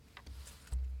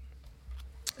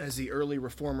As the early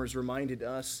reformers reminded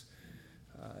us,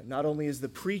 not only is the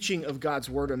preaching of God's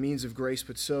word a means of grace,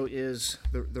 but so is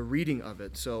the reading of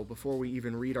it. So before we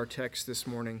even read our text this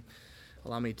morning,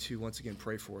 allow me to once again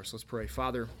pray for us. Let's pray.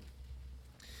 Father,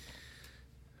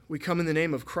 we come in the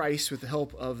name of Christ with the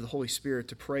help of the Holy Spirit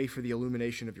to pray for the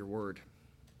illumination of your word.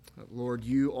 Lord,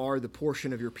 you are the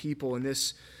portion of your people, and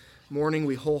this morning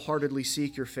we wholeheartedly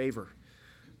seek your favor.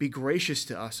 Be gracious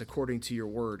to us according to your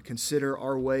word. Consider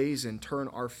our ways and turn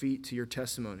our feet to your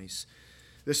testimonies.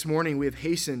 This morning we have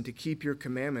hastened to keep your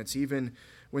commandments, even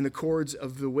when the cords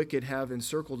of the wicked have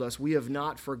encircled us. We have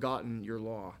not forgotten your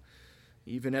law.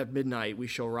 Even at midnight we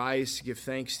shall rise to give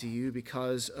thanks to you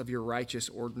because of your righteous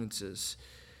ordinances.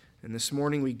 And this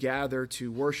morning we gather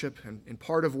to worship, and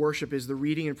part of worship is the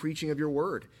reading and preaching of your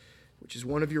word, which is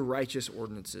one of your righteous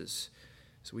ordinances.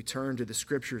 So we turn to the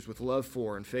scriptures with love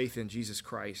for and faith in Jesus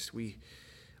Christ. We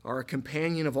are a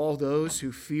companion of all those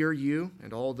who fear you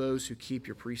and all those who keep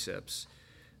your precepts.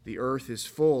 The earth is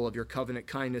full of your covenant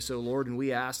kindness, O Lord, and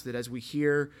we ask that as we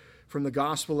hear from the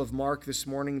Gospel of Mark this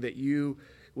morning, that you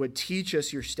would teach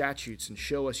us your statutes and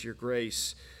show us your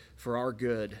grace for our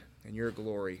good and your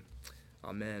glory.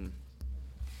 Amen.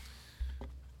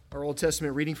 Our Old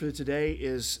Testament reading for today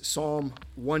is Psalm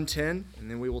 110,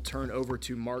 and then we will turn over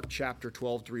to Mark chapter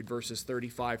 12 to read verses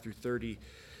 35 through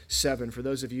 37. For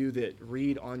those of you that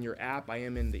read on your app, I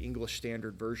am in the English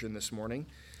Standard Version this morning.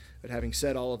 But having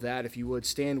said all of that, if you would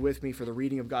stand with me for the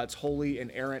reading of God's holy,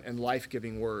 inerrant, and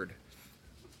life-giving word.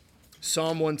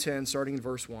 Psalm 110, starting in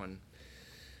verse 1.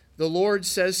 The Lord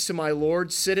says to my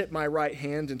Lord, sit at my right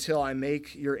hand until I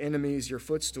make your enemies your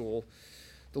footstool.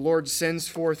 The Lord sends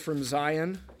forth from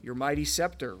Zion your mighty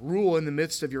scepter. Rule in the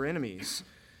midst of your enemies.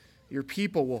 Your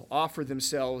people will offer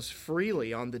themselves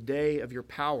freely on the day of your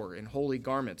power in holy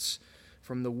garments.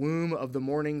 From the womb of the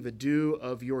morning, the dew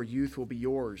of your youth will be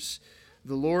yours.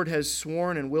 The Lord has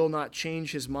sworn and will not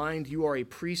change his mind. You are a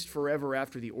priest forever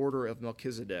after the order of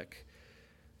Melchizedek.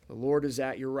 The Lord is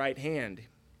at your right hand.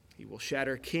 He will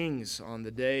shatter kings on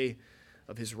the day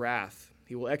of his wrath.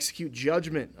 He will execute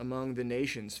judgment among the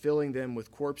nations, filling them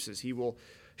with corpses. He will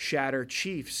shatter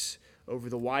chiefs over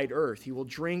the wide earth. He will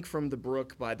drink from the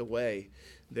brook by the way.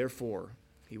 Therefore,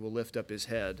 he will lift up his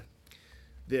head.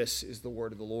 This is the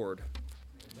word of the Lord.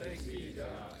 Thanks be to God.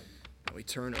 We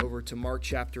turn over to Mark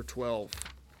chapter 12,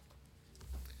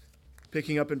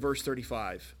 picking up in verse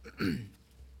 35.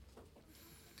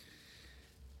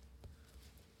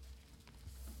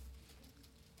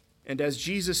 And as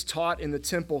Jesus taught in the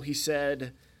temple, he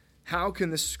said, how can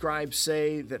the scribes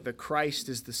say that the Christ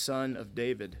is the son of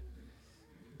David?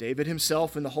 David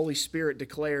himself in the Holy Spirit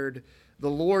declared, the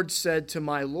Lord said to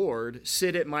my Lord,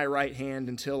 sit at my right hand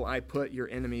until I put your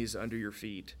enemies under your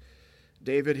feet.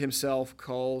 David himself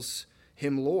calls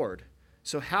him Lord.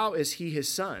 So how is he his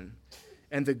son?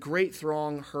 And the great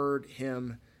throng heard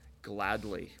him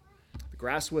gladly. The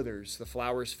grass withers, the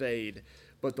flowers fade,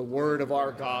 but the word of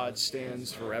our God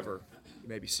stands forever. You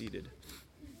may be seated.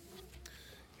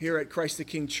 Here at Christ the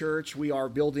King Church, we are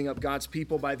building up God's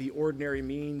people by the ordinary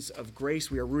means of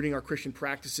grace. We are rooting our Christian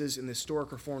practices in the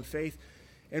historic Reformed faith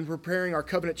and preparing our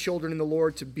covenant children in the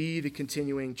Lord to be the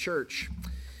continuing church.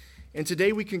 And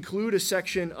today we conclude a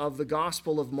section of the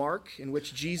Gospel of Mark in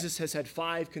which Jesus has had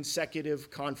 5 consecutive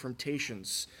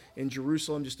confrontations in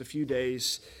Jerusalem just a few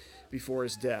days before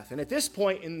his death. And at this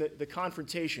point in the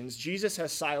confrontations, Jesus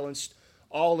has silenced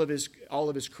all of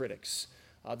his critics.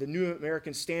 The New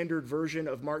American Standard Version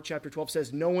of Mark chapter 12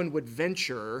 says no one would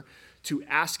venture to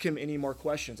ask him any more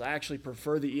questions. I actually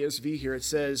prefer the ESV here. It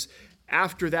says,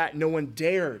 after that, no one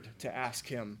dared to ask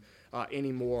him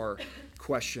any more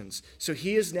questions. So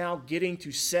he is now getting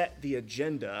to set the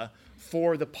agenda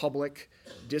for the public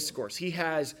discourse. He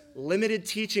has limited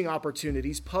teaching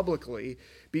opportunities publicly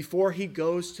before he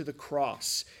goes to the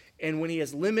cross. And when he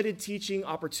has limited teaching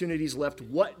opportunities left,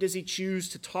 what does he choose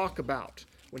to talk about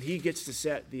when he gets to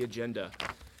set the agenda?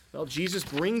 Well, Jesus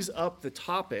brings up the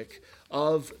topic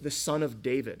of the Son of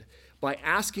David by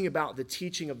asking about the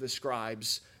teaching of the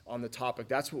scribes on the topic.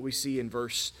 That's what we see in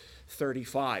verse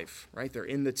 35, right? They're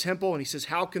in the temple, and he says,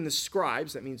 how can the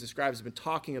scribes, that means the scribes have been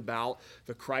talking about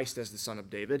the Christ as the Son of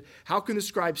David, how can the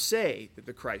scribes say that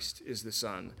the Christ is the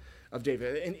Son of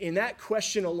David? And that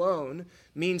question alone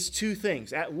means 2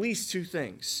 things, at least 2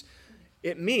 things.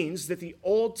 It means that the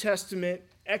Old Testament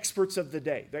experts of the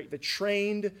day, the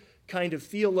trained kind of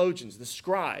theologians, the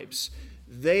scribes,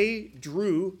 they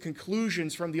drew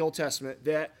conclusions from the Old Testament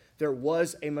that there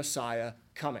was a Messiah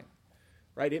coming.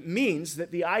 Right? It means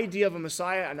that the idea of a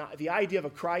Messiah and the idea of a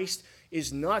Christ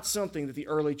is not something that the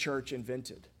early church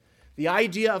invented. The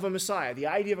idea of a Messiah, the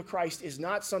idea of a Christ is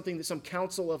not something that some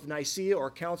council of Nicaea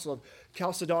or council of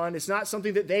Chalcedon, it's not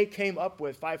something that they came up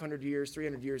with 500 years,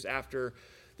 300 years after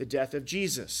the death of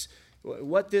Jesus.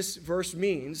 What this verse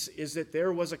means is that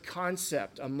there was a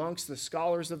concept amongst the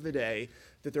scholars of the day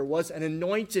that there was an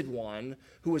anointed one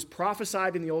who was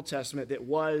prophesied in the Old Testament that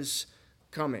was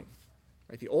coming.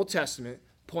 Right? The Old Testament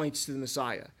points to the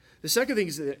Messiah. The second thing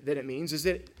that it means is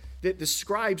that the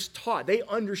scribes taught, they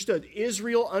understood,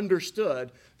 Israel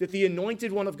understood that the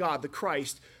anointed one of God, the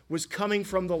Christ, was coming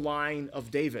from the line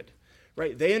of David.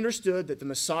 Right? They understood that the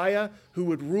Messiah who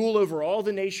would rule over all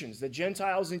the nations, the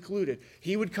Gentiles included,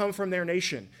 he would come from their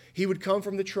nation. He would come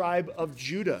from the tribe of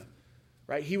Judah.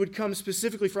 Right? He would come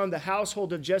specifically from the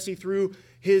household of Jesse through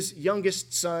his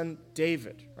youngest son,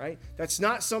 David. Right? That's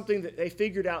not something that they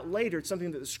figured out later. It's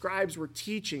something that the scribes were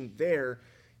teaching there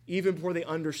even before they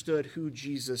understood who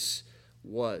Jesus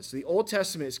was. The Old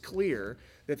Testament is clear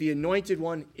that the anointed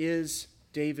one is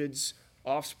David's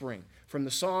offspring. From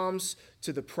the Psalms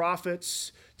to the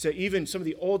prophets to even some of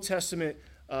the Old Testament,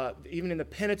 even in the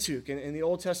Pentateuch and in the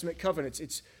Old Testament covenants,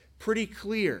 it's pretty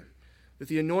clear that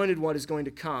the anointed one is going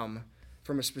to come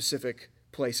from a specific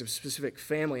place, a specific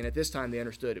family. And at this time, they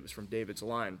understood it was from David's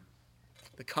line.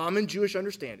 The common Jewish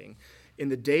understanding in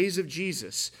the days of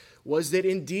Jesus was that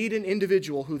indeed an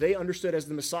individual who they understood as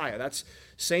the Messiah, that's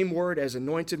same word as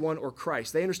anointed one or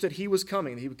Christ, they understood he was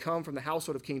coming, he would come from the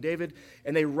household of King David,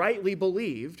 and they rightly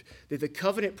believed that the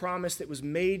covenant promise that was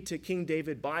made to King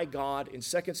David by God in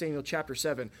 2 Samuel chapter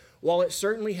 7, while it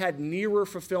certainly had nearer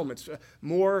fulfillments,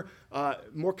 more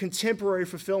contemporary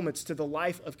fulfillments to the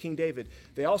life of King David,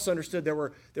 they also understood there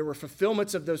were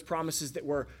fulfillments of those promises that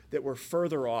were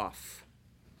further off.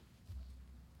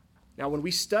 Now, when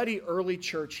we study early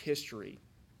church history,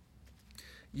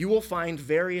 you will find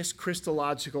various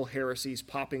Christological heresies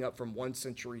popping up from one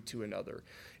century to another.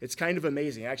 It's kind of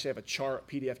amazing. I actually have a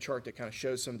PDF chart that kind of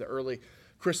shows some of the early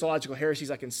Christological heresies.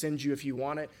 I can send you if you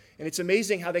want it. And it's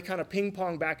amazing how they kind of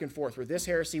ping-pong back and forth, where this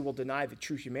heresy will deny the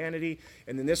true humanity,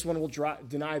 and then this one will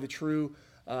deny the true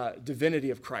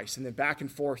divinity of Christ. And then back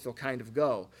and forth they'll kind of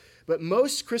go. But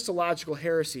most Christological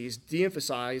heresies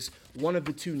de-emphasize one of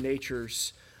the two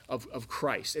natures of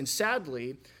Christ. And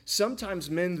sadly, sometimes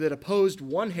men that opposed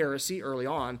one heresy early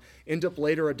on end up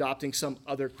later adopting some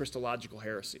other Christological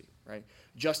heresy, right?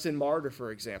 Justin Martyr,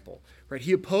 for example, right?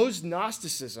 He opposed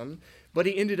Gnosticism, but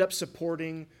he ended up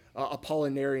supporting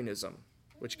Apollinarianism,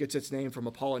 which gets its name from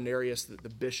Apollinarius, the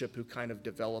bishop who kind of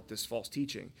developed this false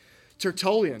teaching.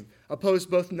 Tertullian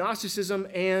opposed both Gnosticism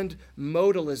and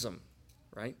modalism,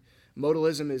 right?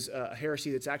 Modalism is a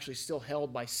heresy that's actually still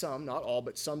held by some, not all,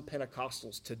 but some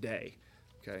Pentecostals today.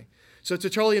 Okay, so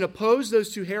Tertullian opposed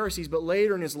those two heresies, but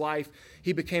later in his life,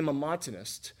 he became a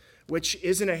Montanist, which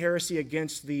isn't a heresy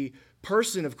against the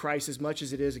person of Christ as much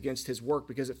as it is against his work,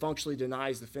 because it functionally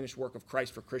denies the finished work of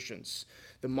Christ for Christians.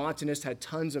 The Montanists had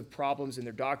tons of problems in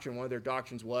their doctrine. One of their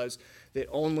doctrines was that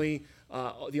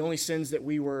the only sins that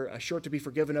we were sure to be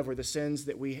forgiven of were the sins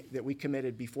that we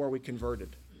committed before we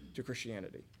converted to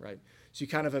Christianity, right? So you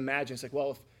kind of imagine, it's like,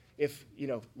 well, if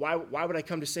why would I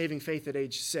come to saving faith at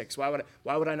age 6? Why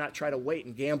would I not try to wait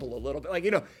and gamble a little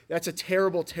bit? That's a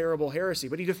terrible, terrible heresy.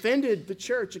 But he defended the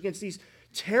church against these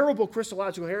terrible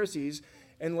Christological heresies,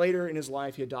 and later in his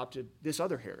life he adopted this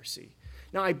other heresy.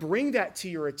 Now I bring that to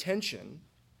your attention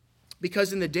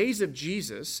because in the days of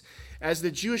Jesus, as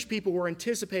the Jewish people were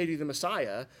anticipating the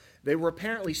Messiah, they were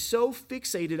apparently so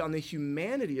fixated on the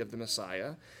humanity of the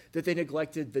Messiah that they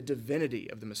neglected the divinity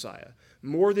of the Messiah.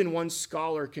 More than one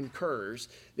scholar concurs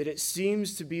that it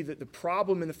seems to be that the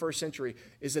problem in the first century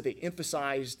is that they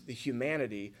emphasized the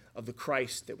humanity of the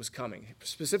Christ that was coming,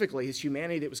 specifically his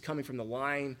humanity that was coming from the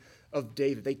line of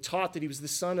David. They taught that he was the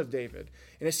son of David.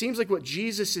 And it seems like what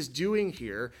Jesus is doing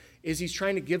here is he's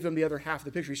trying to give them the other half of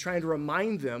the picture. He's trying to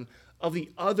remind them of the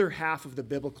other half of the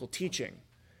biblical teaching,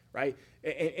 right?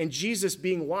 And Jesus,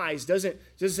 being wise, doesn't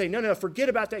say, no, forget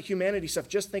about that humanity stuff.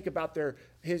 Just think about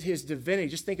his divinity.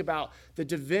 Just think about the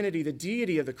divinity, the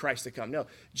deity of the Christ to come. No,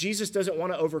 Jesus doesn't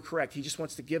want to overcorrect. He just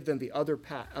wants to give them the other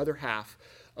half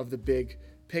of the big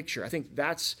picture. I think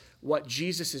that's what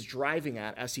Jesus is driving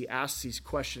at as he asks these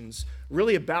questions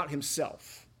really about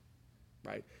himself,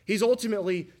 right? He's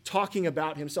ultimately talking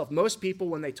about himself. Most people,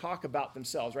 when they talk about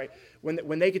themselves, right,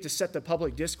 when they get to set the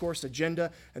public discourse agenda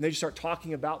and they just start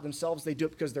talking about themselves, they do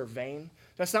it because they're vain.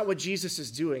 That's not what Jesus is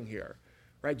doing here,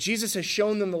 right? Jesus has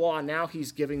shown them the law, and now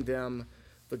he's giving them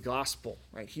the gospel,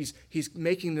 right? He's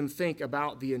making them think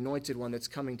about the anointed one that's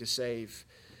coming to save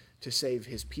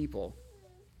his people.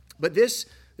 But this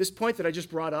point that I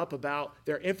just brought up about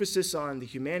their emphasis on the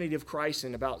humanity of Christ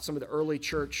and about some of the early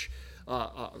church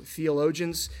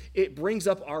theologians, it brings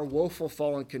up our woeful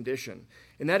fallen condition.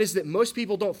 And that is that most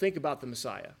people don't think about the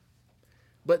Messiah.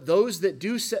 But those that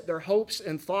do set their hopes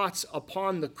and thoughts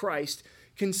upon the Christ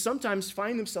can sometimes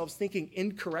find themselves thinking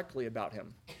incorrectly about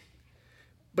him.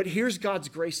 But here's God's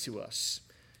grace to us.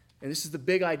 And this is the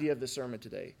big idea of the sermon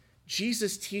today.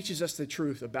 Jesus teaches us the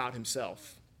truth about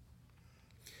himself.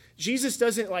 Jesus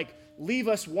doesn't leave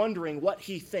us wondering what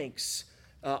he thinks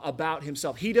about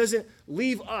himself. He doesn't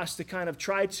leave us to kind of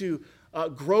try to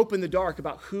grope in the dark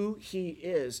about who he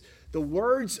is. The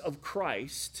words of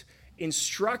Christ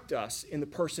instruct us in the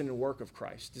person and work of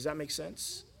Christ. Does that make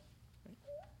sense?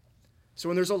 So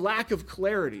when there's a lack of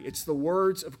clarity, it's the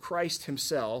words of Christ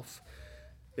himself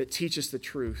that teach us the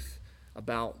truth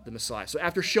about the Messiah. So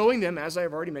after showing them, as I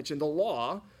have already mentioned, the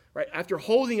law, right? After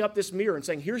holding up this mirror and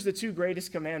saying, here's the two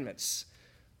greatest commandments,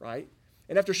 right?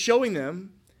 And after showing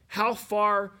them how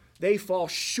far they fall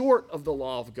short of the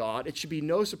law of God, it should be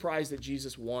no surprise that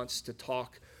Jesus wants to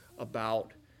talk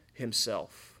about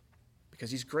himself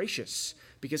because he's gracious,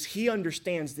 because he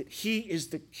understands that he is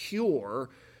the cure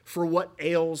for what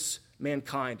ails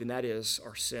mankind, and that is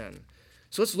our sin.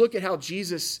 So let's look at how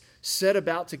Jesus set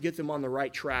about to get them on the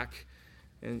right track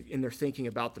in their thinking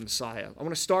about the Messiah. I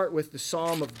want to start with the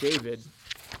Psalm of David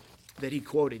that he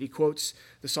quoted. He quotes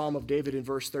the Psalm of David in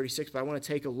verse 36, but I want to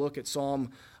take a look at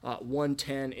Psalm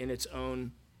 110 in its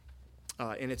own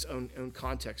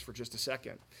context for just a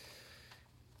second.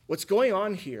 What's going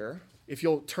on here, if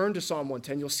you'll turn to Psalm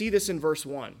 110, you'll see this in verse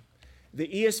 1. The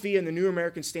ESV and the New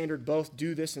American Standard both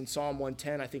do this in Psalm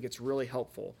 110. I think it's really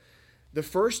helpful. The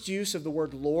first use of the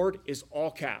word Lord is all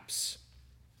caps.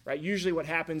 Right? Usually what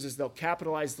happens is they'll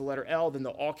capitalize the letter L, then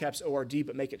they'll all caps ORD,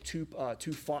 but make it two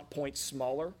font points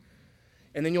smaller.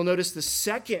 And then you'll notice the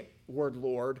second word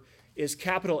Lord is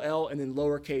capital L and then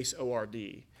lowercase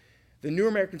ORD. The New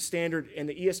American Standard and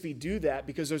the ESV do that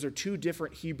because those are two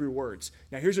different Hebrew words.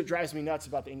 Now here's what drives me nuts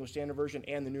about the English Standard Version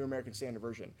and the New American Standard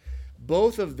Version.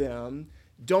 Both of them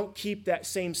don't keep that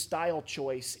same style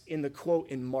choice in the quote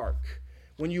in Mark.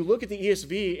 When you look at the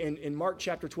ESV in Mark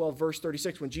chapter 12, verse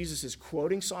 36, when Jesus is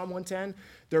quoting Psalm 110,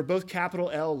 they're both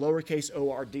capital L, lowercase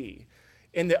ORD.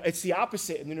 And it's the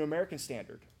opposite in the New American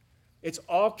Standard. It's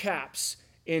all caps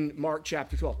in Mark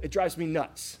chapter 12. It drives me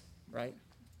nuts, right?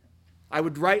 I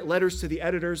would write letters to the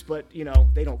editors, but,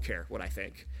 they don't care what I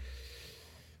think.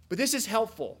 But this is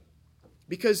helpful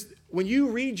because when you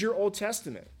read your Old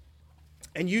Testament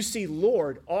and you see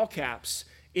Lord, all caps,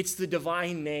 it's the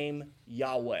divine name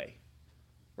Yahweh.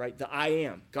 Right? The I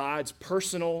am, God's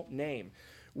personal name.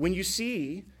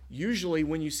 Usually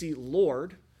when you see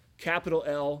Lord, capital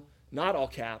L, not all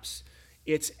caps,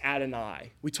 it's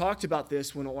Adonai. We talked about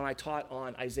this when I taught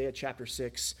on Isaiah chapter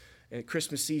 6 in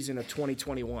Christmas season of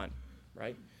 2021,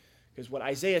 right? Because what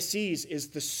Isaiah sees is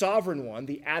the sovereign one,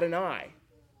 the Adonai,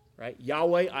 right?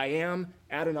 Yahweh, I am,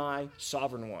 Adonai,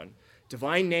 sovereign one.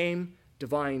 Divine name,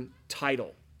 divine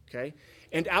title, okay?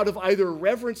 And out of either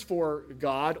reverence for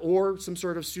God or some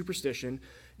sort of superstition,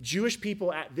 Jewish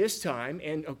people at this time,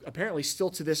 and apparently still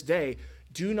to this day,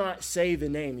 do not say the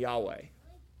name Yahweh.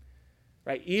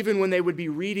 Right? Even when they would be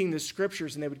reading the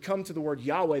scriptures and they would come to the word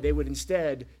Yahweh, they would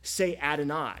instead say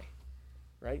Adonai.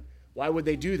 Right? Why would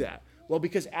they do that? Well,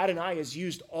 because Adonai is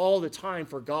used all the time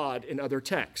for God in other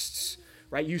texts.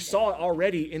 Right? You saw it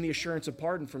already in the assurance of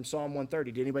pardon from Psalm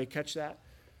 130. Did anybody catch that?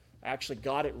 I actually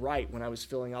got it right when I was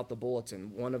filling out the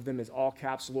bulletin. One of them is all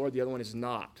caps Lord, the other one is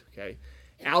not, okay?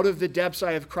 Out of the depths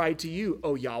I have cried to you,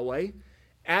 O Yahweh.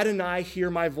 Adonai,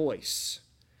 hear my voice.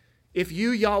 If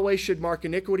you, Yahweh, should mark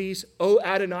iniquities, O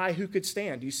Adonai, who could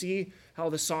stand? Do you see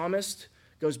how the psalmist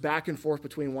goes back and forth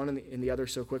between one and the other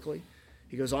so quickly?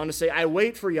 He goes on to say, I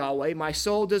wait for Yahweh, my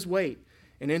soul does wait,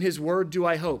 and in his word do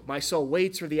I hope. My soul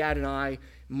waits for the Adonai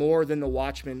more than the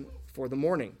watchman for the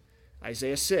morning.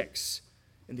 Isaiah 6.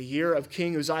 In the year of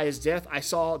King Uzziah's death, I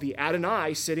saw the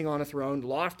Adonai sitting on a throne,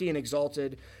 lofty and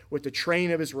exalted, with the train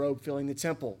of his robe filling the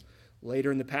temple.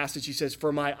 Later in the passage, he says,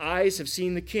 for my eyes have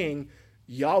seen the King,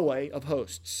 Yahweh of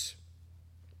hosts.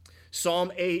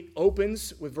 Psalm 8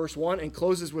 opens with verse 1 and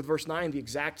closes with verse 9 the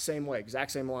exact same way,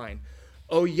 exact same line.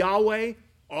 O Yahweh,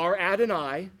 our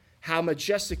Adonai, how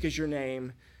majestic is your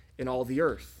name in all the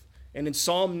earth. And in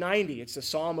Psalm 90, it's the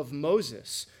Psalm of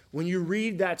Moses. When you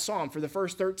read that psalm, for the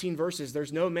first 13 verses,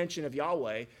 there's no mention of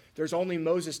Yahweh. There's only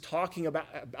Moses talking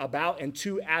about and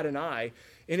to Adonai.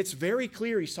 And it's very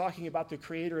clear he's talking about the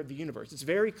creator of the universe. It's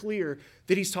very clear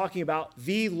that he's talking about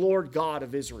the Lord God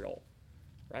of Israel,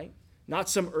 right? Not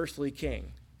some earthly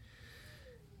king.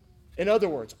 In other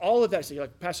words, all of that, so you're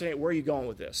like, Pastor Nate, where are you going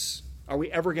with this? Are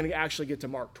we ever going to actually get to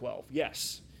Mark 12?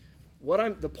 Yes.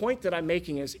 The point that I'm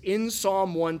making is in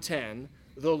Psalm 110,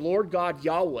 the Lord God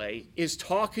Yahweh is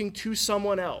talking to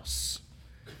someone else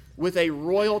with a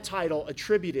royal title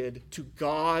attributed to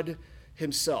God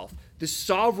himself. The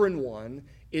sovereign one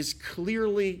is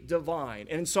clearly divine.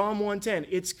 And in Psalm 110,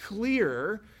 it's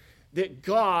clear that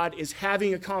God is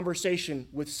having a conversation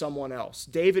with someone else.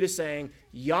 David is saying,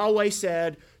 Yahweh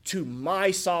said to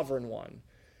my sovereign one.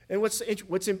 And what's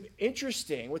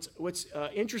interesting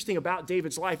about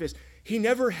David's life is he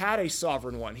never had a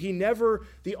sovereign one.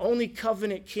 The only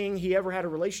covenant king he ever had a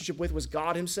relationship with was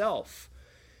God himself.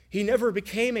 He never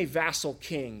became a vassal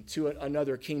king to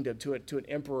another kingdom, to an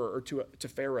emperor or to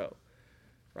Pharaoh,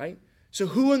 right? So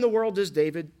who in the world is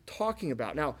David talking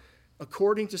about? Now,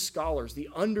 according to scholars, the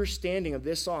understanding of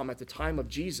this psalm at the time of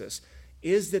Jesus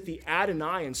is that the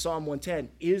Adonai in Psalm 110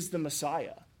 is the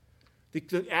Messiah.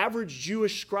 The average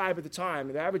Jewish scribe at the time,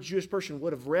 the average Jewish person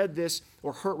would have read this,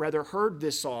 or heard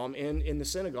this psalm in the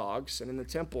synagogues and in the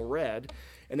temple read,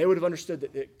 and they would have understood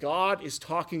that God is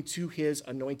talking to his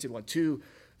anointed one, to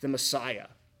the Messiah,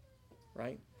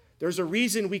 right? There's a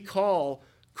reason we call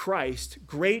Christ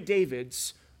great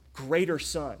David's greater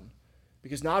son,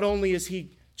 because not only is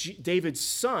he David's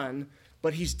son,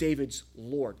 but he's David's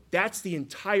Lord. That's the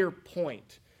entire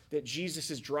point that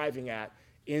Jesus is driving at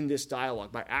in this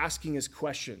dialogue by asking his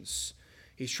questions.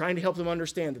 He's trying to help them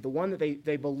understand that the one that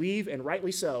they believe, and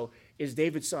rightly so, is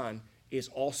David's son, is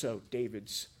also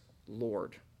David's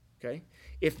Lord. Okay?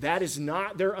 If that is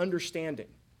not their understanding,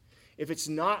 if it's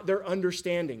not their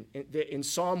understanding in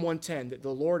Psalm 110 that the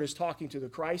Lord is talking to the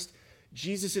Christ,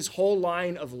 Jesus' whole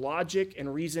line of logic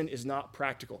and reason is not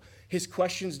practical. His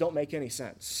questions don't make any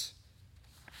sense.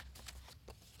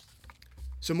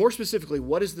 So more specifically,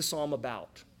 what is the psalm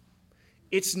about?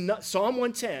 Psalm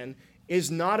 110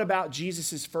 is not about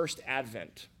Jesus' first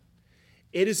advent.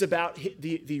 It is about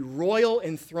the royal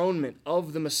enthronement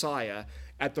of the Messiah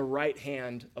at the right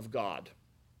hand of God.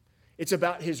 It's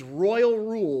about his royal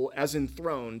rule as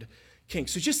enthroned king.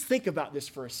 So just think about this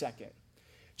for a second.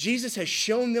 Jesus has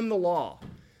shown them the law.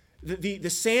 The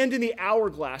sand in the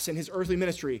hourglass in his earthly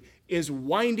ministry is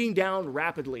winding down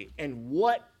rapidly. And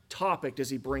what topic does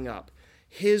he bring up?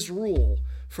 His rule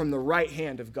from the right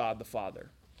hand of God the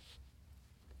Father.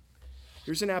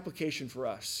 Here's an application for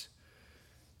us.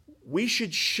 We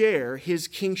should share his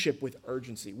kingship with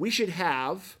urgency. We should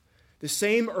have the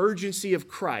same urgency of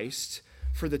Christ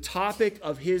for the topic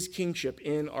of his kingship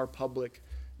in our public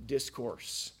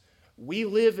discourse. We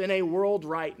live in a world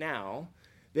right now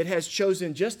that has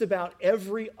chosen just about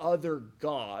every other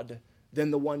god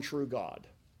than the one true God.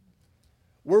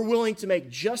 We're willing to make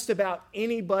just about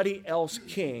anybody else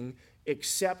king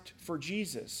except for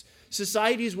Jesus.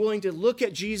 Society is willing to look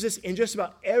at Jesus in just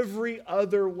about every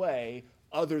other way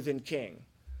other than king.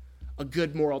 A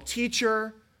good moral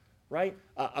teacher, right?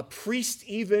 A priest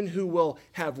even who will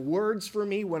have words for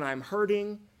me when I'm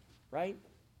hurting, right?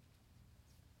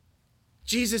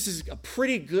 Jesus is a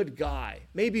pretty good guy,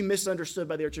 maybe misunderstood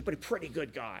by the church, but a pretty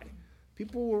good guy.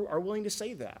 People are willing to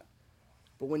say that.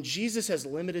 But when Jesus has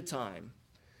limited time,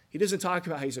 he doesn't talk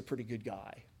about how he's a pretty good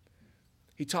guy.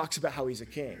 He talks about how he's a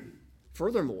king.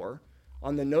 Furthermore,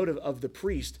 on the note of the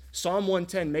priest, Psalm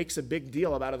 110 makes a big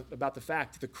deal about the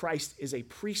fact that the Christ is a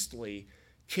priestly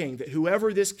king, that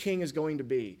whoever this king is going to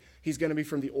be, he's going to be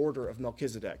from the order of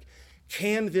Melchizedek.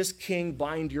 Can this king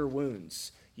bind your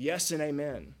wounds? Yes and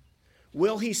amen.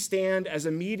 Will he stand as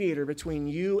a mediator between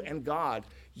you and God?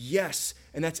 Yes,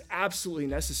 and that's absolutely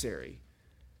necessary.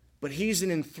 But he's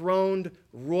an enthroned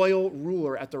royal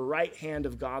ruler at the right hand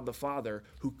of God the Father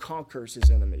who conquers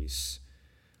his enemies.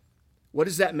 What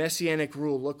does that messianic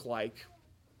rule look like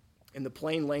in the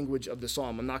plain language of the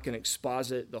psalm? I'm not going to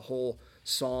exposit the whole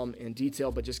psalm in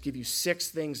detail, but just give you 6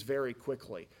 things very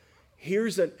quickly.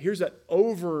 Here's an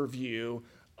overview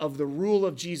of the rule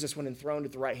of Jesus when enthroned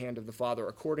at the right hand of the Father,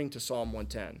 according to Psalm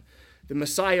 110. The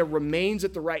Messiah remains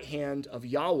at the right hand of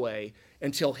Yahweh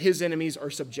until his enemies are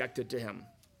subjected to him.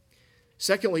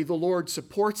 Secondly, the Lord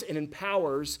supports and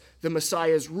empowers the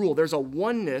Messiah's rule. There's a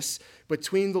oneness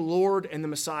between the Lord and the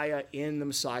Messiah in the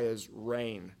Messiah's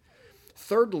reign.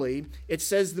 Thirdly, it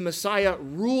says the Messiah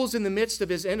rules in the midst of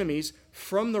his enemies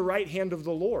from the right hand of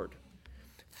the Lord.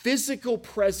 Physical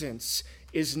presence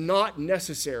is not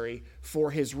necessary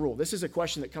for his rule. This is a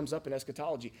question that comes up in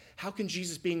eschatology. How can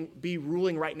Jesus be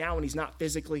ruling right now when he's not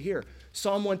physically here?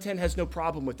 Psalm 110 has no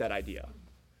problem with that idea.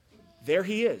 There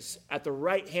he is at the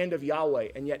right hand of Yahweh,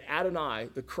 and yet Adonai,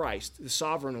 the Christ, the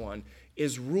sovereign one,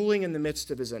 is ruling in the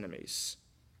midst of his enemies.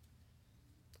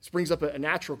 This brings up a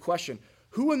natural question.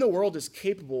 Who in the world is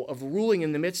capable of ruling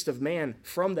in the midst of man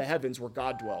from the heavens where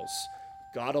God dwells?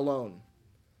 God alone.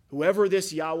 Whoever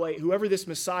this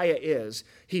Messiah is,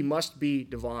 he must be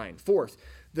divine. Fourth,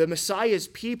 the Messiah's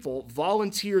people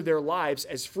volunteer their lives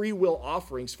as free will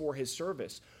offerings for his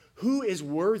service. Who is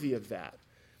worthy of that?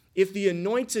 If the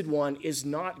anointed one is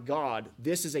not God,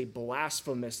 this is a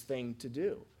blasphemous thing to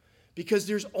do. Because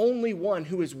there's only one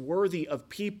who is worthy of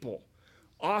people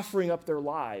offering up their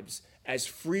lives as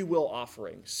free will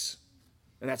offerings,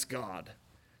 and that's God.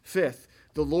 Fifth,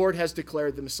 the Lord has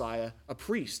declared the Messiah a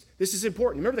priest. This is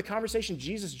important. Remember the conversation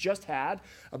Jesus just had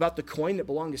about the coin that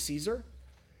belonged to Caesar?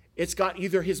 It's got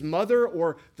either his mother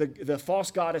or the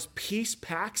false goddess Peace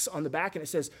Pax on the back, and it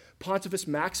says Pontifex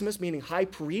Maximus, meaning high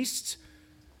priest.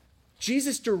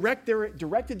 Jesus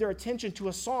directed their attention to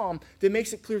a psalm that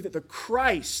makes it clear that the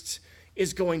Christ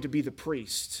is going to be the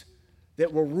priest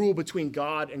that will rule between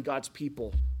God and God's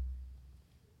people.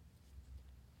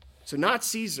 So not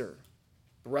Caesar,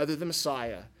 but rather the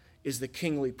Messiah is the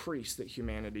kingly priest that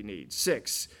humanity needs.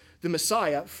 6, the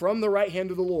Messiah from the right hand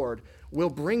of the Lord will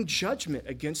bring judgment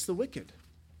against the wicked.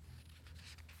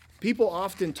 People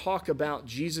often talk about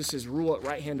Jesus' rule at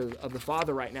right hand of the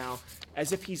Father right now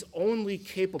as if he's only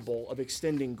capable of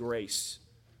extending grace,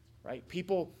 right?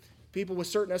 People with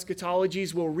certain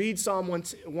eschatologies will read Psalm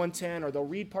 110 or they'll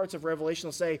read parts of Revelation.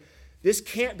 They'll say, this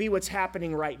can't be what's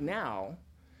happening right now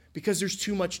because there's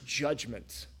too much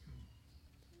judgment.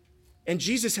 And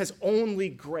Jesus has only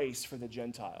grace for the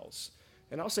Gentiles.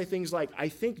 And I'll say things like, I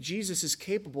think Jesus is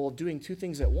capable of doing two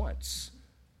things at once.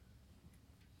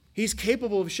 He's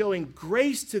capable of showing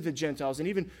grace to the Gentiles and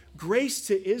even grace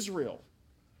to Israel,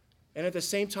 and at the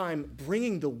same time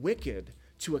bringing the wicked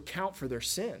to account for their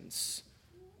sins.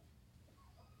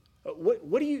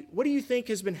 What do you think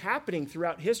has been happening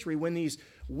throughout history when these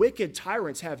wicked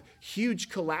tyrants have huge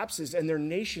collapses and their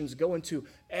nations go into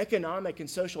economic and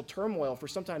social turmoil for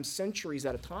sometimes centuries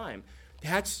at a time?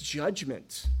 That's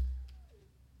judgment.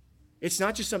 It's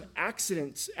not just some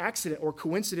accident or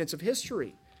coincidence of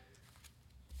history.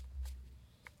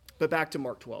 But back to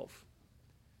Mark 12.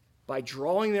 By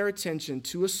drawing their attention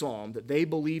to a psalm that they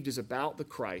believed is about the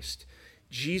Christ,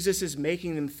 Jesus is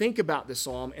making them think about the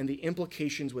psalm and the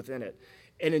implications within it.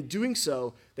 And in doing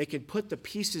so, they can put the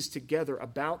pieces together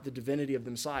about the divinity of the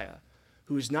Messiah,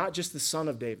 who is not just the son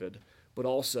of David, but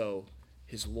also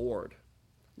his Lord.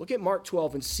 Look at Mark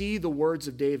 12 and see the words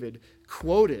of David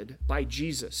quoted by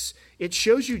Jesus. It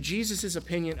shows you Jesus'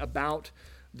 opinion about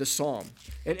the psalm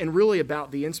and really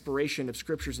about the inspiration of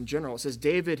scriptures in general. It says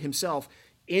David himself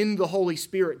in the Holy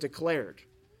Spirit declared,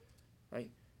 right?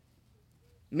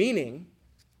 Meaning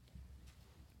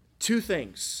two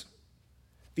things.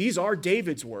 These are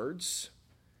David's words,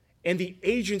 and the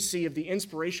agency of the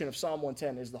inspiration of Psalm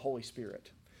 110 is the Holy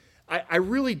Spirit. I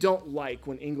really don't like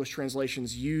when English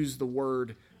translations use the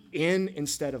word in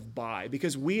instead of by,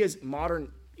 because we as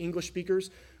modern English speakers,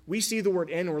 we see the word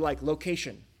in and we're like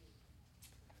location.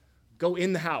 Go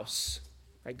in the house,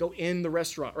 right? Go in the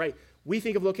restaurant, right? We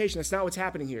think of location. That's not what's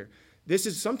happening here. This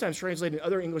is sometimes translated in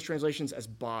other English translations as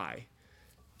by,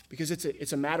 because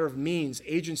it's a matter of means,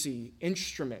 agency,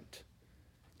 instrument.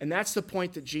 And that's the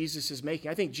point that Jesus is making.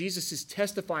 I think Jesus is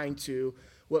testifying to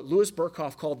what Louis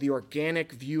Berkhoff called the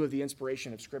organic view of the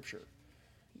inspiration of Scripture.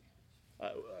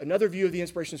 Another view of the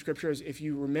inspiration of Scripture, is, if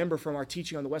you remember from our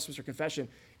teaching on the Westminster Confession,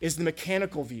 is the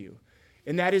mechanical view.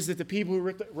 And that is that the people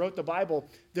who wrote the Bible,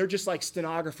 they're just like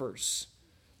stenographers.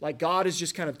 Like God is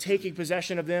just kind of taking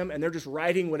possession of them and they're just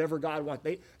writing whatever God wants.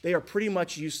 They are pretty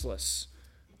much useless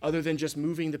other than just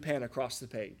moving the pen across the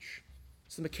page.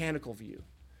 It's the mechanical view.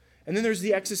 And then there's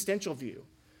the existential view.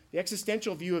 The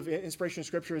existential view of inspiration of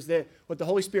Scripture is that what the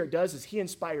Holy Spirit does is he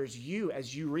inspires you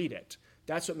as you read it.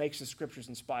 That's what makes the Scriptures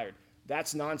inspired.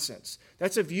 That's nonsense.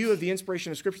 That's a view of the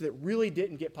inspiration of Scripture that really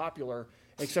didn't get popular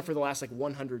except for the last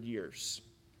 100 years.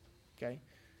 Okay?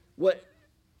 What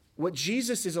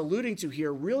Jesus is alluding to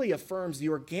here really affirms the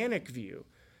organic view,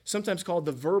 sometimes called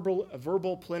the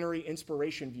verbal plenary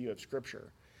inspiration view of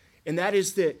Scripture. And that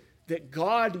is that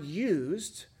God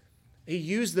used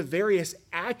the various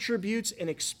attributes and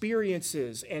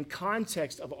experiences and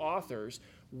context of authors,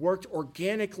 worked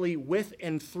organically with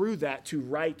and through that to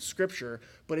write Scripture,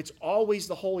 but it's always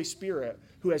the Holy Spirit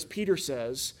who, as Peter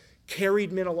says,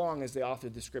 carried men along as they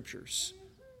authored the Scriptures.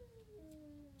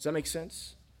 Does that make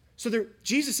sense? So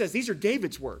Jesus says these are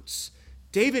David's words.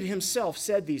 David himself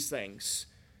said these things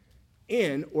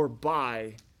in or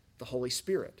by the Holy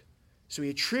Spirit. So he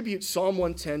attributes Psalm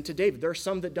 110 to David. There are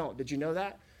some that don't. Did you know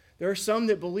that? There are some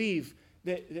that believe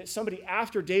that somebody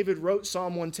after David wrote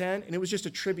Psalm 110 and it was just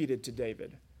attributed to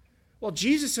David. Well,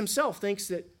 Jesus himself thinks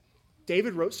that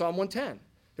David wrote Psalm 110.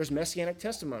 There's messianic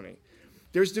testimony.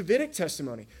 There's Davidic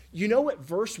testimony. You know what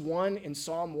verse 1 in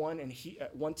Psalm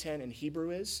 110 in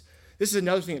Hebrew is? This is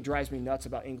another thing that drives me nuts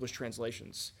about English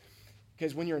translations.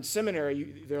 Because when you're in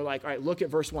seminary, they're like, all right, look at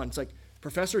verse 1. It's like,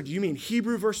 professor, do you mean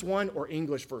Hebrew verse 1 or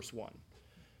English verse 1?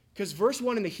 Because verse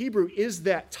 1 in the Hebrew is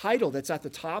that title that's at the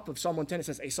top of Psalm 110. It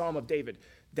says, a Psalm of David.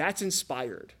 That's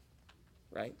inspired,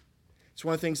 right? It's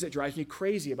one of the things that drives me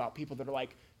crazy about people that are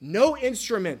like, no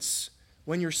instruments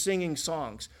when you're singing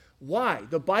songs. Why?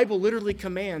 The Bible literally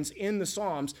commands in the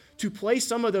Psalms to play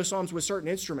some of those Psalms with certain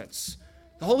instruments.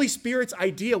 The Holy Spirit's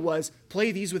idea was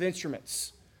play these with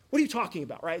instruments. What are you talking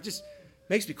about, right? It just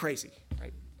makes me crazy,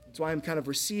 right? That's why I'm kind of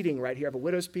receding right here. I have a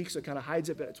widow's peak, so it kind of hides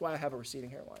it, but that's why I have a receding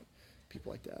hairline.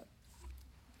 People like that.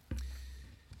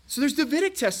 So there's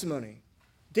Davidic testimony.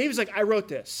 David's like, I wrote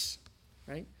this,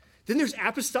 right? Then there's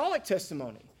apostolic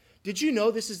testimony. Did you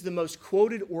know this is the most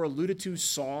quoted or alluded to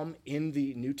psalm in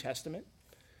the New Testament?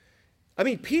 I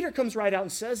mean, Peter comes right out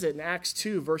and says it in Acts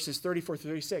 2, verses 34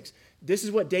 through 36. This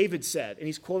is what David said, and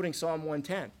he's quoting Psalm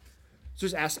 110. So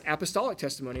there's apostolic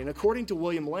testimony. And according to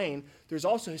William Lane, there's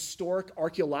also historic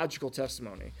archaeological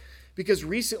testimony. Because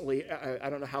recently, I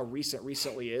don't know how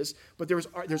recently is, but there's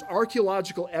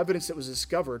archaeological evidence that was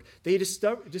discovered. They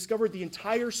discovered the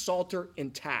entire Psalter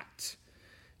intact,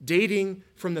 dating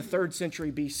from the 3rd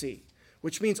century BC,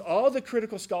 which means all the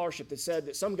critical scholarship that said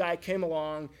that some guy came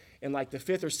along in like the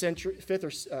 5th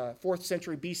or 4th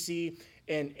century BC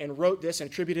and wrote this and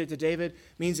attributed it to David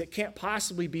means it can't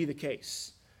possibly be the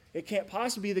case. It can't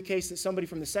possibly be the case that somebody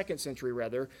from the 2nd century,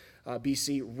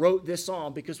 BC, wrote this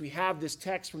psalm because we have this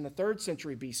text from the 3rd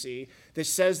century BC that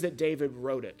says that David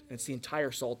wrote it. And it's the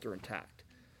entire Psalter intact.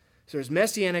 So there's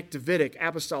Messianic, Davidic,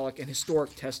 apostolic, and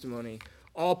historic testimony,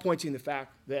 all pointing to the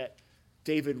fact that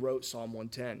David wrote Psalm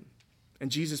 110. And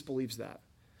Jesus believes that.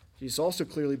 Jesus also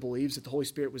clearly believes that the Holy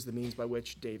Spirit was the means by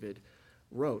which David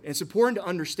wrote. And it's important to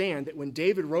understand that when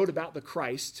David wrote about the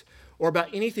Christ or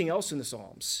about anything else in the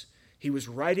Psalms, he was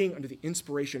writing under the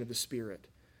inspiration of the Spirit.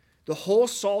 The whole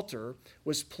Psalter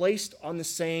was placed on the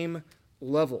same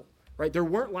level, right? There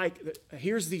weren't like,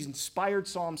 here's these inspired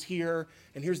Psalms here,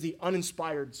 and here's the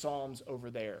uninspired Psalms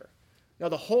over there. Now,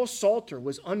 the whole Psalter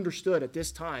was understood at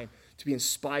this time to be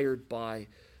inspired by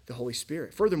the Holy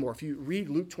Spirit. Furthermore, if you read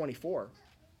Luke 24,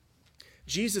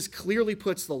 Jesus clearly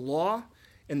puts the law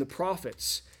and the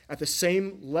prophets at the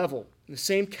same level, in the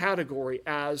same category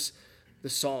as the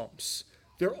Psalms.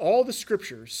 They're all the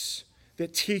scriptures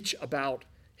that teach about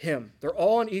him. They're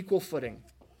all on equal footing.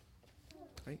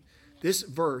 Right? This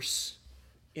verse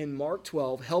in Mark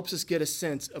 12 helps us get a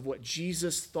sense of what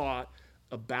Jesus thought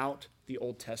about the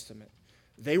Old Testament.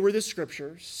 They were the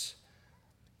scriptures,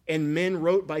 and men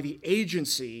wrote by the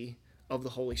agency of the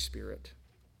Holy Spirit.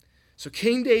 So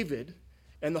King David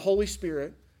and the Holy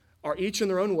Spirit are each in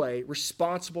their own way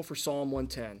responsible for Psalm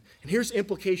 110. And here's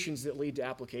implications that lead to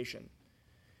application.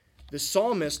 The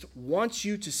psalmist wants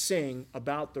you to sing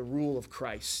about the rule of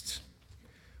Christ.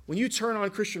 When you turn on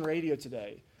Christian radio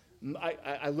today,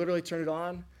 I literally turn it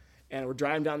on, and we're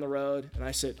driving down the road, and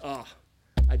I said,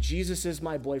 a Jesus is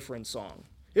my boyfriend song.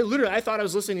 It literally, I thought I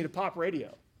was listening to pop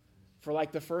radio for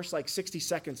like the first 60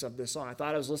 seconds of this song. I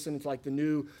thought I was listening to like the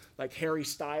new Harry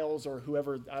Styles or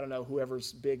whoever, I don't know,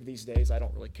 whoever's big these days. I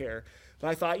don't really care. But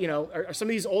I thought, are some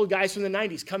of these old guys from the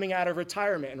 90s coming out of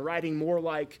retirement and writing more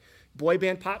like boy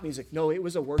band pop music? No, it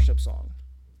was a worship song.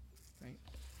 Right?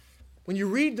 When you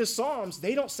read the Psalms,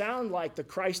 they don't sound like the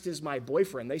Christ is my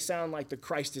boyfriend. They sound like the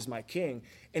Christ is my king,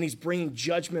 and he's bringing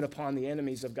judgment upon the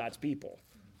enemies of God's people.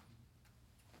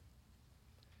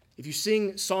 If you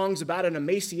sing songs about an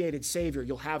emaciated Savior,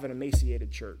 you'll have an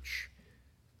emaciated church.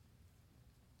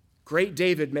 Great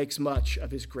David makes much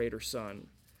of his greater son.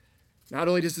 Not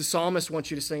only does the psalmist want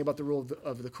you to sing about the rule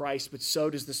of the Christ, but so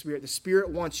does the Spirit. The Spirit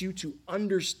wants you to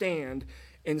understand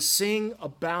and sing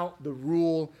about the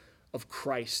rule of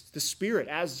Christ. The Spirit,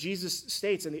 as Jesus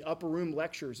states in the upper room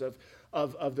lectures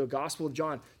of the Gospel of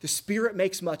John, the Spirit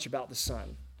makes much about the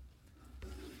Son.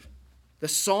 The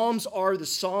Psalms are the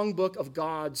songbook of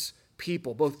God's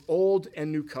people, both Old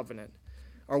and New Covenant.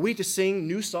 Are we to sing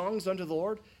new songs unto the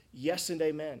Lord? Yes and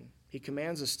amen. He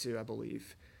commands us to, I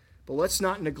believe. But let's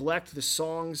not neglect the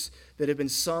songs that have been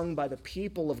sung by the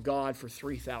people of God for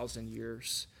 3,000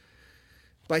 years.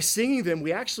 By singing them,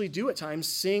 we actually do at times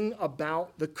sing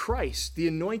about the Christ, the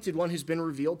anointed one who's been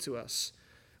revealed to us.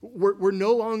 We're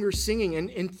no longer singing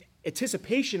in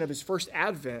anticipation of his first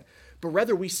advent, but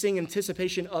rather we sing in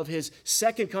anticipation of his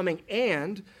second coming,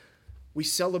 and we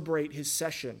celebrate his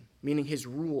session, meaning his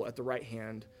rule at the right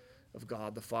hand of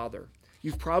God the Father.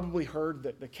 You've probably heard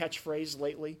the catchphrase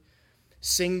lately,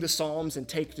 sing the Psalms and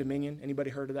take dominion.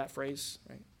 Anybody heard of that phrase?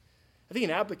 Right? I think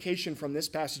an application from this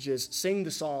passage is sing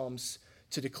the Psalms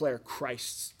to declare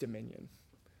Christ's dominion.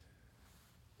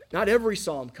 Not every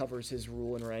psalm covers his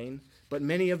rule and reign, but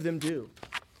many of them do.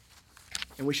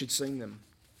 And we should sing them.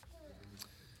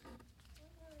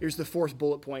 Here's the fourth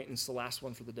bullet point, and it's the last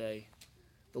one for the day.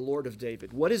 The Lord of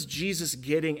David. What is Jesus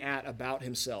getting at about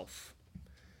himself?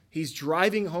 He's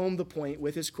driving home the point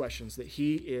with his questions that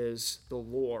he is the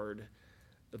Lord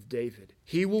of David.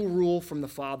 He will rule from the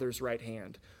Father's right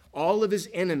hand. All of his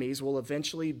enemies will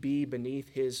eventually be beneath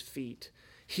his feet.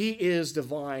 He is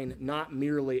divine, not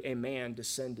merely a man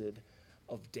descended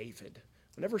of David.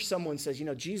 Whenever someone says,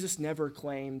 Jesus never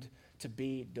claimed to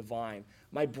be divine,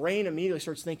 my brain immediately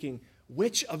starts thinking,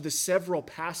 which of the several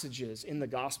passages in the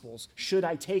Gospels should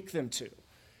I take them to?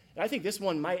 And I think this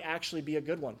one might actually be a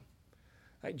good one.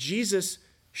 Right? Jesus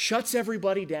shuts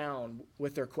everybody down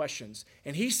with their questions,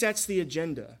 and he sets the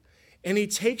agenda, and he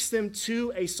takes them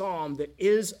to a psalm that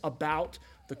is about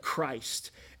the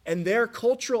Christ. And their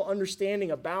cultural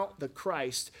understanding about the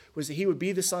Christ was that he would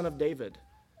be the son of David.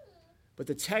 But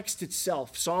the text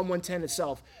itself, Psalm 110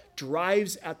 itself,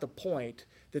 drives at the point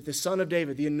that the son of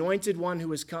David, the anointed one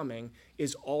who is coming,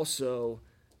 is also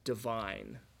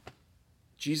divine.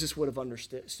 Jesus would have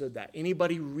understood that.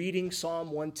 Anybody reading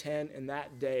Psalm 110 in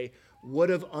that day would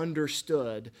have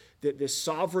understood that this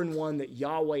sovereign one that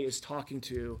Yahweh is talking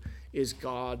to is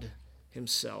God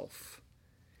himself.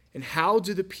 And how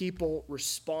do the people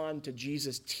respond to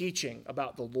Jesus' teaching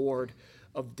about the Lord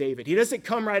of David? He doesn't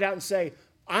come right out and say,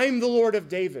 I'm the Lord of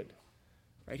David.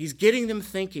 Right? He's getting them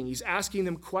thinking. He's asking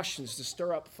them questions to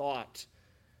stir up thought.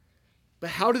 But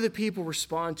how do the people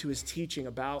respond to his teaching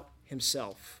about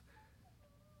himself?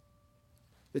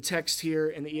 The text here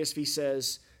in the ESV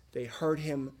says, they heard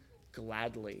him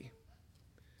gladly.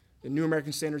 The New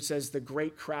American Standard says the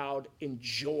great crowd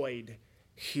enjoyed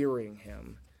hearing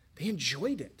him. They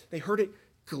enjoyed it. They heard it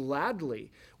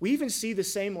gladly. We even see the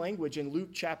same language in Luke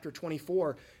chapter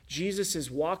 24. Jesus is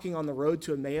walking on the road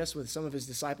to Emmaus with some of his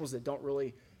disciples that don't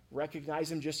really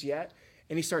recognize him just yet.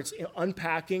 And he starts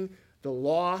unpacking the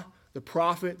law, the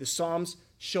prophet, the Psalms,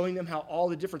 showing them how all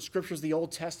the different scriptures of the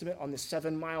Old Testament on the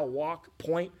 7-mile walk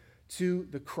point to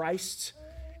the Christ.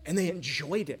 And they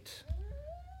enjoyed it.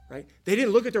 Right? They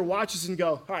didn't look at their watches and go,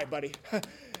 all right, buddy,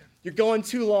 you're going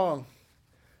too long.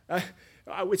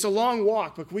 It's a long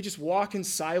walk, but can we just walk in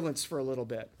silence for a little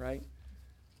bit, right?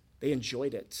 They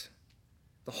enjoyed it.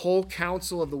 The whole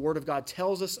counsel of the Word of God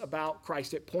tells us about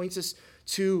Christ. It points us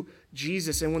to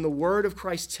Jesus. And when the Word of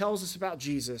Christ tells us about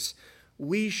Jesus,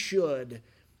 we should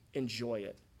enjoy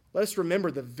it. Let us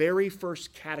remember the very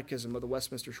first catechism of the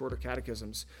Westminster Shorter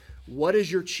Catechisms. What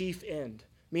is your chief end?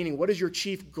 Meaning, what is your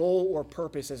chief goal or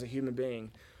purpose as a human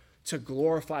being? To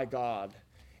glorify God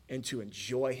and to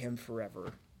enjoy him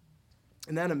forever.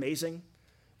 Isn't that amazing?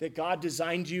 That God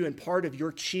designed you, and part of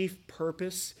your chief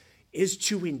purpose is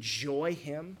to enjoy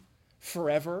him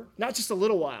forever. Not just a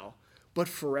little while, but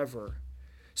forever.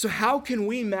 So how can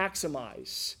we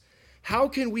maximize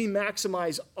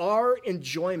our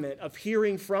enjoyment of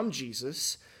hearing from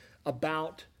Jesus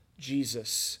about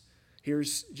Jesus?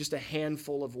 Here's just a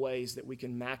handful of ways that we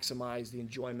can maximize the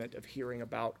enjoyment of hearing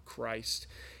about Christ.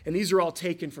 And these are all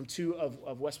taken from two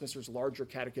of Westminster's larger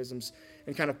catechisms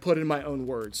and kind of put in my own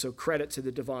words. So credit to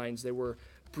the divines. They were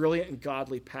brilliant and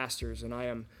godly pastors, and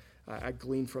I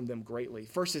glean from them greatly.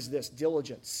 First is this,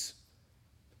 diligence.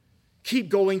 Keep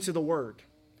going to the Word.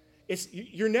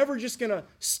 You're never just going to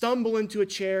stumble into a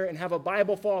chair and have a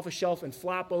Bible fall off a shelf and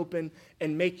flap open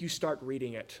and make you start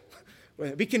reading it.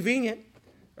 It'd be convenient,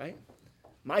 right?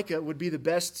 Micah would be the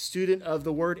best student of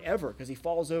the Word ever because he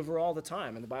falls over all the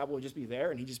time, and the Bible would just be there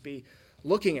and he'd just be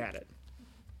looking at it.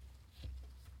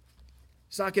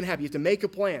 It's not going to happen. You have to make a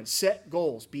plan, set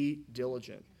goals, be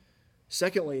diligent.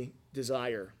 Secondly,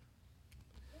 desire.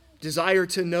 Desire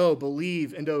to know,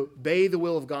 believe, and obey the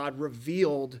will of God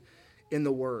revealed in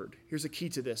the Word. Here's a key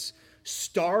to this.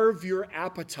 Starve your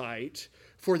appetite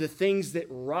for the things that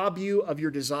rob you of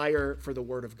your desire for the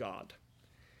Word of God.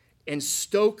 And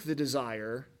stoke the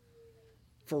desire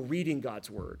for reading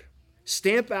God's Word.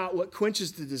 Stamp out what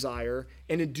quenches the desire,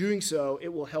 and in doing so,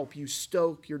 it will help you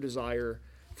stoke your desire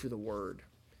for the Word.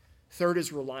 Third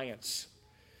is reliance.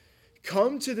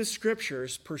 Come to the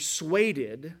Scriptures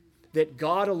persuaded that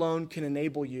God alone can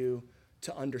enable you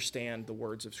to understand the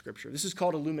words of Scripture. This is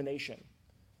called illumination.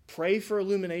 Pray for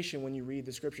illumination when you read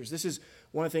the Scriptures. This is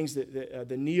one of the things that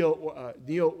the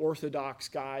neo-Orthodox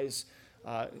guys,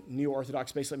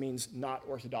 neo-Orthodox basically means not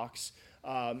Orthodox.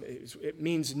 It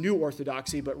means new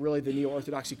Orthodoxy, but really the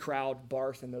neo-Orthodoxy crowd,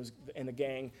 Barth and the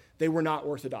gang, they were not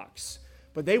Orthodox.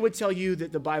 But they would tell you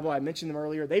that the Bible, I mentioned them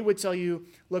earlier, they would tell you,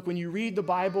 look, when you read the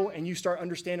Bible and you start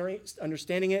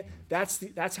understanding it,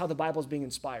 that's how the Bible is being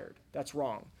inspired. That's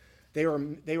wrong. They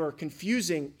were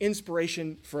confusing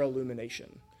inspiration for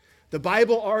illumination. The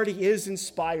Bible already is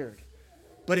inspired,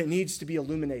 but it needs to be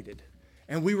illuminated.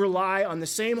 And we rely on the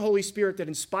same Holy Spirit that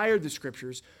inspired the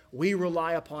Scriptures. We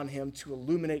rely upon him to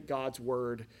illuminate God's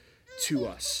word to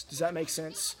us. Does that make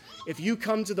sense? If you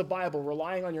come to the Bible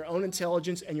relying on your own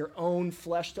intelligence and your own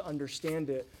flesh to understand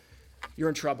it, you're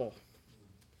in trouble.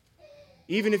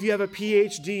 Even if you have a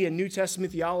PhD in New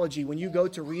Testament theology, when you go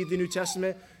to read the New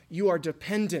Testament, you are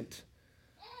dependent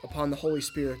upon the Holy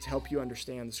Spirit to help you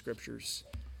understand the Scriptures.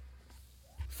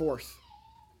 Fourth,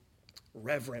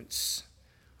 reverence.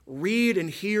 Read and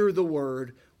hear the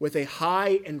word with a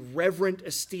high and reverent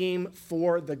esteem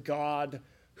for the God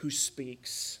who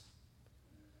speaks.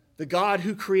 The God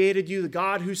who created you, the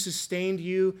God who sustained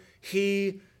you,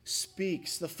 he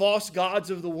speaks. The false gods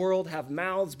of the world have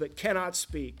mouths but cannot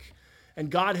speak. And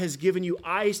God has given you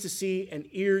eyes to see and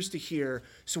ears to hear.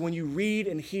 So when you read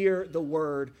and hear the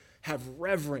word, have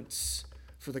reverence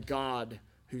for the God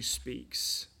who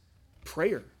speaks.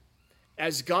 Prayer.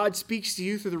 As God speaks to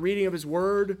you through the reading of his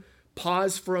word,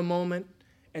 pause for a moment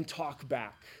and talk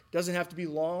back. Doesn't have to be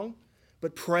long,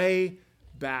 but pray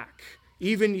back.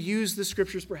 Even use the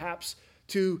Scriptures perhaps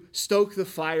to stoke the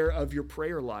fire of your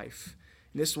prayer life.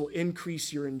 And this will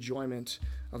increase your enjoyment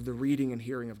of the reading and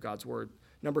hearing of God's word.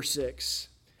 Number 6,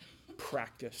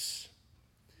 practice.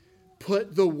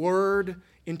 Put the word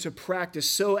into practice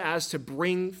so as to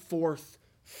bring forth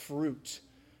fruit.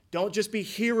 Don't just be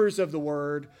hearers of the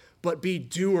word, but be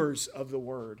doers of the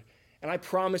word. And I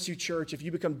promise you, church, if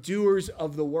you become doers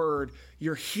of the word,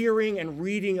 your hearing and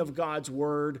reading of God's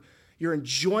word, your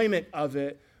enjoyment of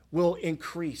it will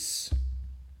increase.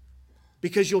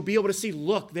 Because you'll be able to see,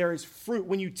 look, there is fruit.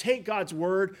 When you take God's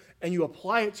word and you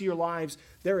apply it to your lives,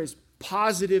 there is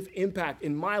positive impact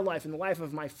in my life, in the life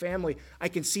of my family. I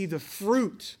can see the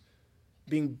fruit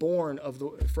being born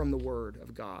from the word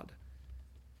of God.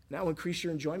 And that will increase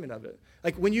your enjoyment of it.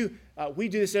 Like when we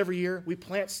do this every year, we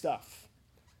plant stuff,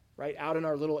 right, out in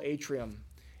our little atrium.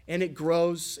 And it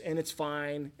grows and it's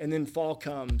fine. And then fall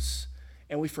comes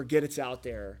and we forget it's out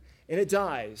there. And it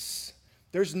dies.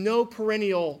 There's no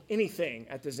perennial anything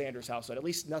at the Xander's household, at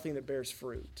least nothing that bears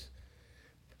fruit.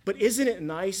 But isn't it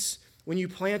nice when you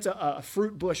plant a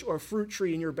fruit bush or a fruit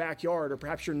tree in your backyard, or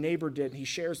perhaps your neighbor did and he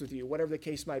shares with you, whatever the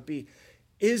case might be?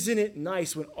 Isn't it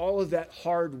nice when all of that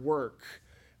hard work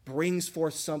brings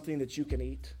forth something that you can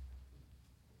eat?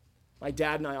 My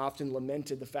dad and I often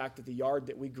lamented the fact that the yard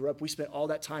that we grew up, we spent all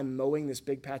that time mowing this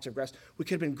big patch of grass. We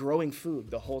could have been growing food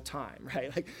the whole time,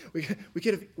 right? Like we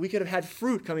could have had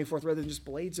fruit coming forth rather than just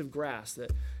blades of grass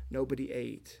that nobody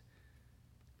ate.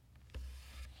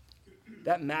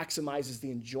 That maximizes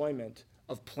the enjoyment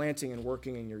of planting and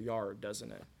working in your yard,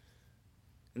 doesn't it?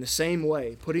 In the same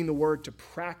way, putting the word to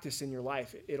practice in your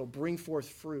life, it'll bring forth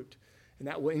fruit, and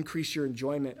that will increase your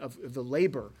enjoyment of the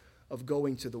labor of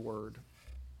going to the word.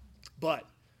 But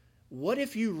what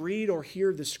if you read or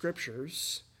hear the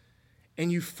Scriptures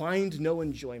and you find no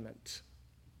enjoyment?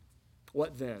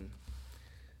 What then?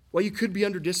 Well, you could be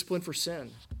under discipline for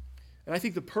sin. And I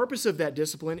think the purpose of that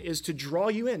discipline is to draw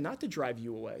you in, not to drive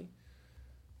you away.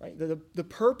 Right? The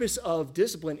purpose of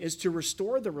discipline is to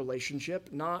restore the relationship,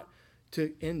 not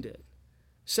to end it.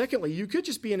 Secondly, you could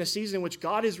just be in a season in which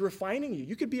God is refining you.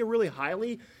 You could be a really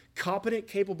highly competent,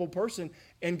 capable person,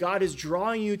 and God is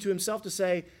drawing you to himself to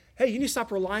say, hey, you need to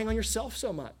stop relying on yourself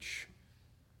so much.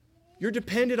 You're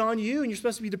dependent on you, and you're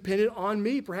supposed to be dependent on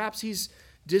me. Perhaps he's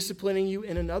disciplining you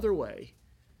in another way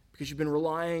because you've been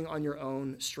relying on your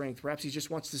own strength. Perhaps he just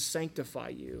wants to sanctify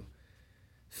you.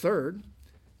 Third,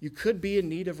 you could be in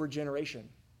need of regeneration.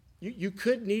 You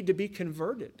could need to be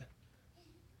converted.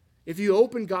 If you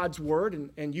open God's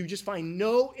word and you just find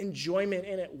no enjoyment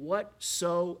in it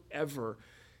whatsoever,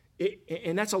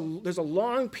 there's a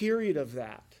long period of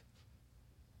that,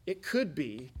 it could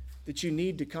be that you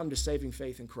need to come to saving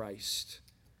faith in Christ.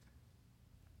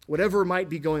 Whatever might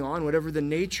be going on, whatever the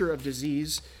nature of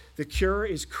disease, the cure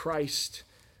is Christ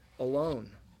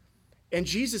alone. And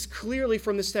Jesus clearly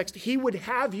from this text, he would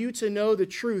have you to know the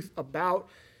truth about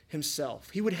himself.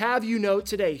 He would have you know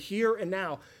today, here and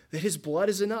now, that his blood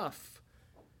is enough.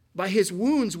 By his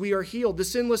wounds we are healed. The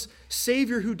sinless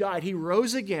Savior who died, he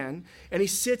rose again, and he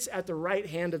sits at the right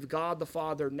hand of God the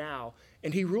Father now,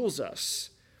 and he rules us.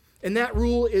 And that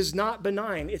rule is not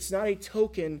benign. It's not a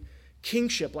token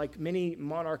kingship like many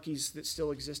monarchies that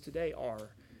still exist today are.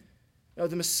 No,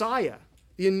 the Messiah,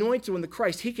 the anointed one, the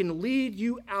Christ, he can lead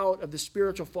you out of the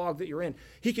spiritual fog that you're in.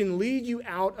 He can lead you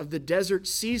out of the desert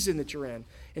season that you're in.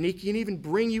 And he can even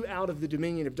bring you out of the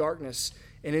dominion of darkness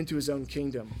and into his own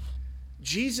kingdom.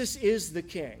 Jesus is the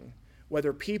King,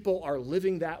 whether people are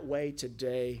living that way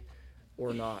today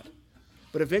or not.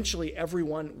 But eventually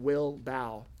everyone will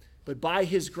bow. But by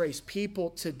his grace,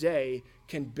 people today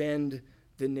can bend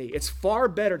the knee. It's far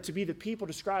better to be the people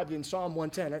described in Psalm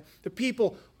 110, right? The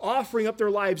people offering up their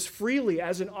lives freely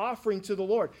as an offering to the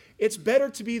Lord. It's better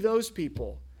to be those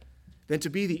people than to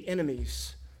be the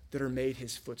enemies that are made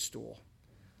his footstool.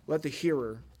 Let the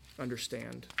hearer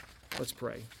understand. Let's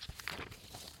pray.